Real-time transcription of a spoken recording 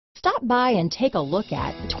Stop by and take a look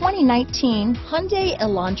at the 2019 Hyundai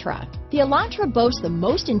Elantra. The Elantra boasts the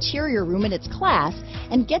most interior room in its class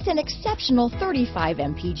and gets an exceptional 35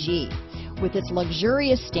 mpg. With its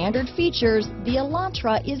luxurious standard features, the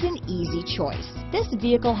Elantra is an easy choice. This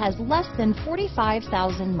vehicle has less than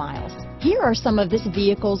 45,000 miles. Here are some of this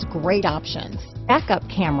vehicle's great options: backup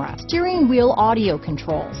camera, steering wheel audio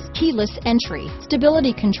controls, keyless entry,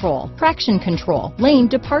 stability control, traction control, lane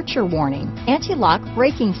departure warning, anti-lock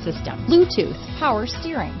braking system, Bluetooth, power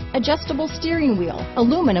steering, adjustable steering wheel,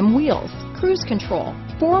 aluminum wheels, cruise control,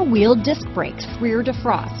 four-wheel disc brakes, rear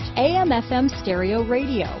defrost, AM/FM stereo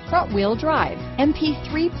radio, front-wheel drive,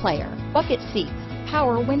 MP3 player, bucket seats,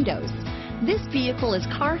 power windows. This vehicle is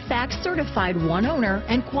Carfax certified one owner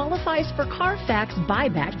and qualifies for Carfax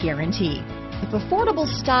buyback guarantee. If affordable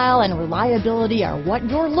style and reliability are what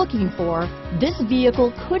you're looking for, this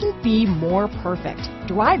vehicle couldn't be more perfect.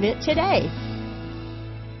 Drive it today.